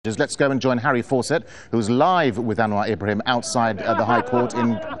Let's go and join Harry Fawcett, who's live with Anwar Ibrahim outside the High Court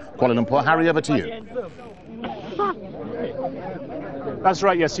in Kuala Lumpur. Harry, over to you. That's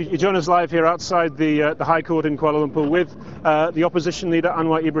right, yes. You join us live here outside the High Court in Kuala Lumpur with the opposition leader,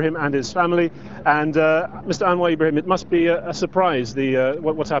 Anwar Ibrahim, and his family. And Mr. Anwar Ibrahim, it must be a surprise,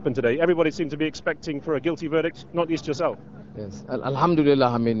 what's happened today. Everybody seemed to be expecting for a guilty verdict, not least yourself. Yes, Alhamdulillah,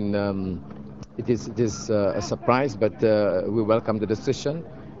 I mean, it is a surprise, but we welcome the decision.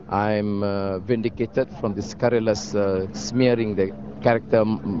 I'm vindicated from this scurrilous smearing the character,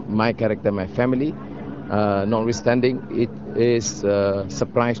 my family. Notwithstanding, it is a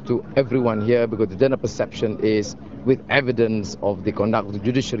surprise to everyone here because the general perception is, with evidence of the conduct of the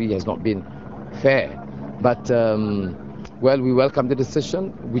judiciary, has not been fair. But, well, we welcome the decision,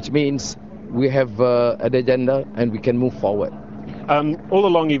 which means we have an agenda and we can move forward. All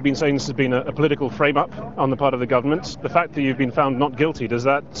along you've been saying this has been a political frame-up on the part of the government. The fact that you've been found not guilty, does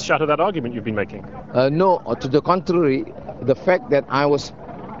that shatter that argument you've been making? No, to the contrary, the fact that I was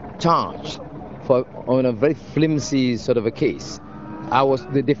charged on a very flimsy sort of a case.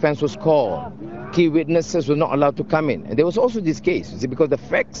 The defense was called. Key witnesses were not allowed to come in. And there was also this case, you see, because the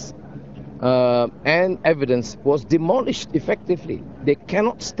facts and evidence was demolished effectively. They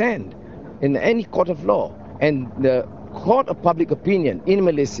cannot stand in any court of law. And the court of public opinion in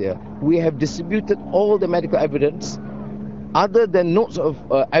Malaysia, we have distributed all the medical evidence other than notes of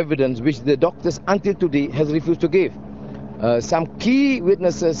evidence which the doctors until today has refused to give. Some key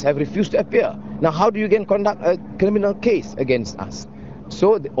witnesses have refused to appear. Now, how do you again conduct a criminal case against us?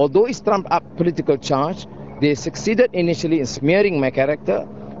 So, although it's trumped up political charge, they succeeded initially in smearing my character,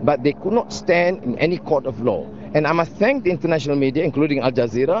 but they could not stand in any court of law. And I must thank the international media, including Al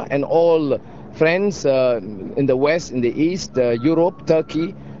Jazeera and all friends in the West, in the East, Europe,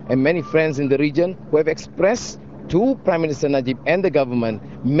 Turkey, and many friends in the region who have expressed to Prime Minister Najib and the government,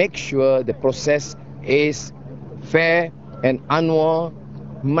 make sure the process is fair and Anwar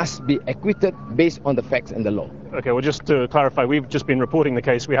must be acquitted based on the facts and the law. Okay, well, just to clarify, we've just been reporting the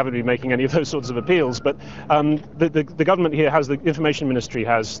case. We haven't been making any of those sorts of appeals. But the government here the Information Ministry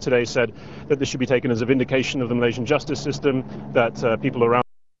has today said that this should be taken as a vindication of the Malaysian justice system, that people around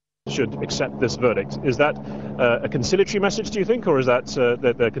should accept this verdict. Is that a conciliatory message, do you think, or is that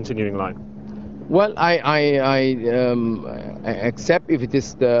their continuing line? Well, I accept if it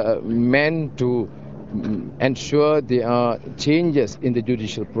is meant to ensure there are changes in the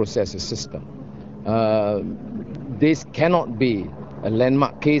judicial process system. This cannot be a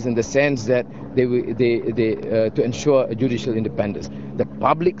landmark case in the sense that to ensure a judicial independence. The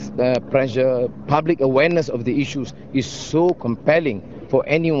public's pressure, public awareness of the issues is so compelling for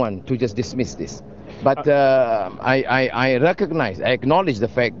anyone to just dismiss this. But I recognize, I acknowledge the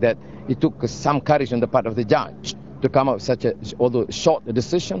fact that it took some courage on the part of the judge to come up with such a, although short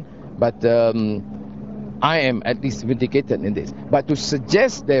decision, but I am at least vindicated in this. But to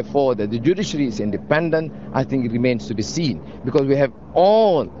suggest, therefore, that the judiciary is independent, I think it remains to be seen. Because we have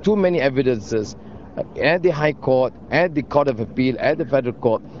too many evidences at the High Court, at the Court of Appeal, at the Federal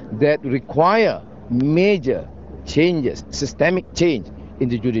Court, that require major changes, systemic change in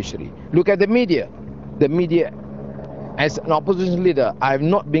the judiciary. Look at the media. The media, as an opposition leader, I have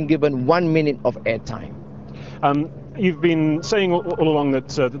not been given 1 minute of airtime. You've been saying all along that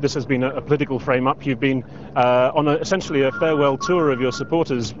this has been a political frame-up. You've been on essentially a farewell tour of your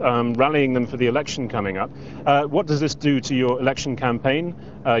supporters, rallying them for the election coming up. What does this do to your election campaign?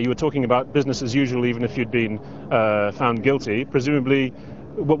 You were talking about business as usual, even if you'd been found guilty. Presumably,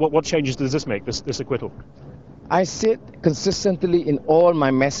 what changes does this make, this acquittal? I said consistently in all my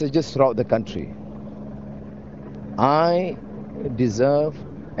messages throughout the country, I deserve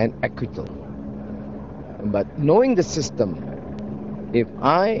an acquittal. But knowing the system, if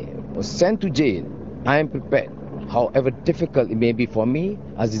I was sent to jail, I am prepared, however difficult it may be for me,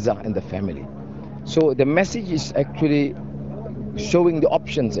 Aziza, and the family. So the message is actually showing the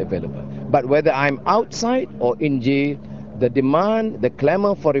options available. But whether I'm outside or in jail, the demand, the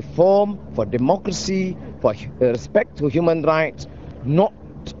clamor for reform, for democracy, for respect to human rights, not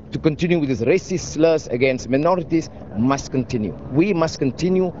to continue with these racist slurs against minorities, must continue. We must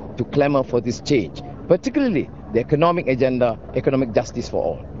continue to clamor for this change, particularly the economic agenda, economic justice for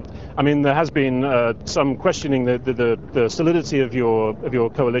all. I mean, there has been some questioning the solidity of your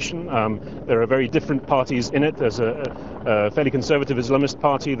coalition. There are very different parties in it. There's a fairly conservative Islamist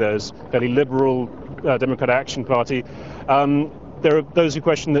party. There's a fairly liberal Democratic Action Party. There are those who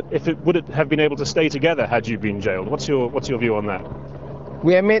question that would it have been able to stay together had you been jailed. What's your view on that?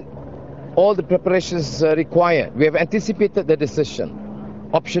 We have made all the preparations required. We have anticipated the decision.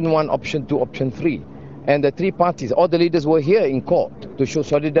 Option 1, Option 2, Option 3. and the three parties, all the leaders were here in court to show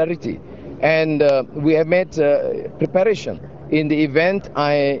solidarity. And we have made preparation. In the event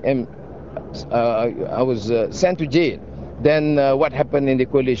I was sent to jail, then what happened in the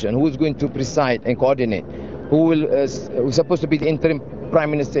coalition? Who is going to preside and coordinate? Who who's supposed to be the interim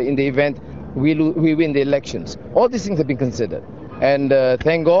Prime Minister in the event we win the elections? All these things have been considered. And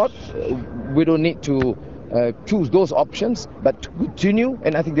thank God, we don't need to choose those options, but to continue.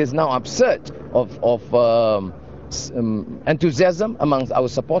 And I think there's now upsurge of enthusiasm amongst our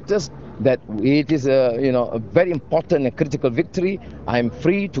supporters that it is a very important and critical victory. I'm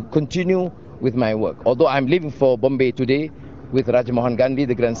free to continue with my work. Although I'm leaving for Bombay today with Raja Mohan Gandhi,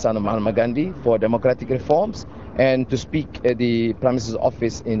 the grandson of Mahatma Gandhi, for democratic reforms, and to speak at the Prime Minister's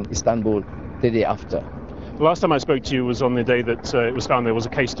office in Istanbul the day after. The last time I spoke to you was on the day that it was found there was a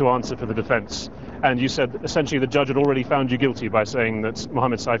case to answer for the defence, and you said essentially the judge had already found you guilty by saying that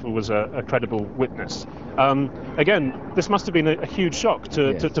Mohammed Saiful was a credible witness. Again, this must have been a huge shock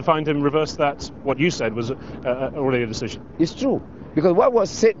to find him reverse that, what you said was already a decision. It's true, because what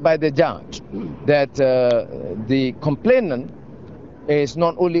was said by the judge, that the complainant is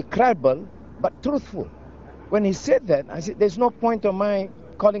not only credible, but truthful. When he said that, I said, there's no point of my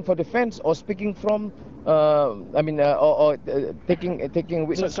calling for defence or speaking from taking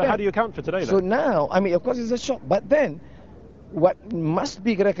witness. So how do you account for today then? So now, of course it's a shock, but then what must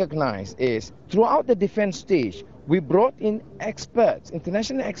be recognized is throughout the defense stage, we brought in experts,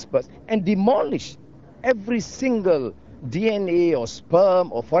 international experts, and demolished every single DNA or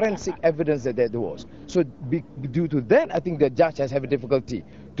sperm or forensic evidence that there was. So due to that, I think the judge has had a difficulty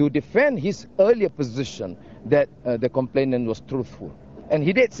to defend his earlier position that the complainant was truthful. And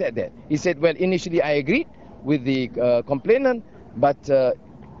he did say that. He said, well, initially I agreed with the complainant, but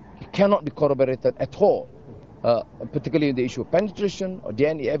it cannot be corroborated at all, particularly in the issue of penetration or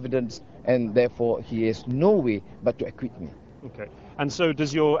DNA evidence, and therefore he has no way but to acquit me. Okay. And so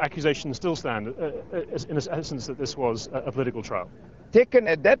does your accusation still stand, in essence, that this was a political trial? Taken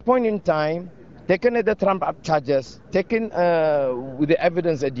at that point in time, taken at the trump-up charges, taken with the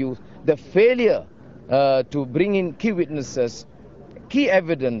evidence adduced, the failure to bring in key witnesses, key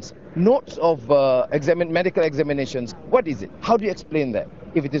evidence, notes of medical examinations, what is it? How do you explain that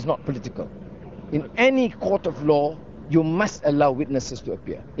if it is not political? In any court of law, you must allow witnesses to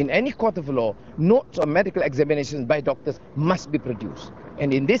appear. In any court of law, notes of medical examinations by doctors must be produced.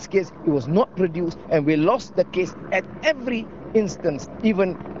 And in this case, it was not produced, and we lost the case at every instance,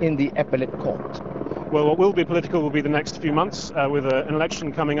 even in the appellate court. Well, what will be political will be the next few months with an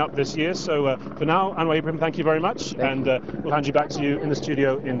election coming up this year. So for now, Anwar Ibrahim, thank you very much. We'll hand you back to you in the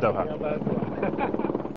studio in Doha.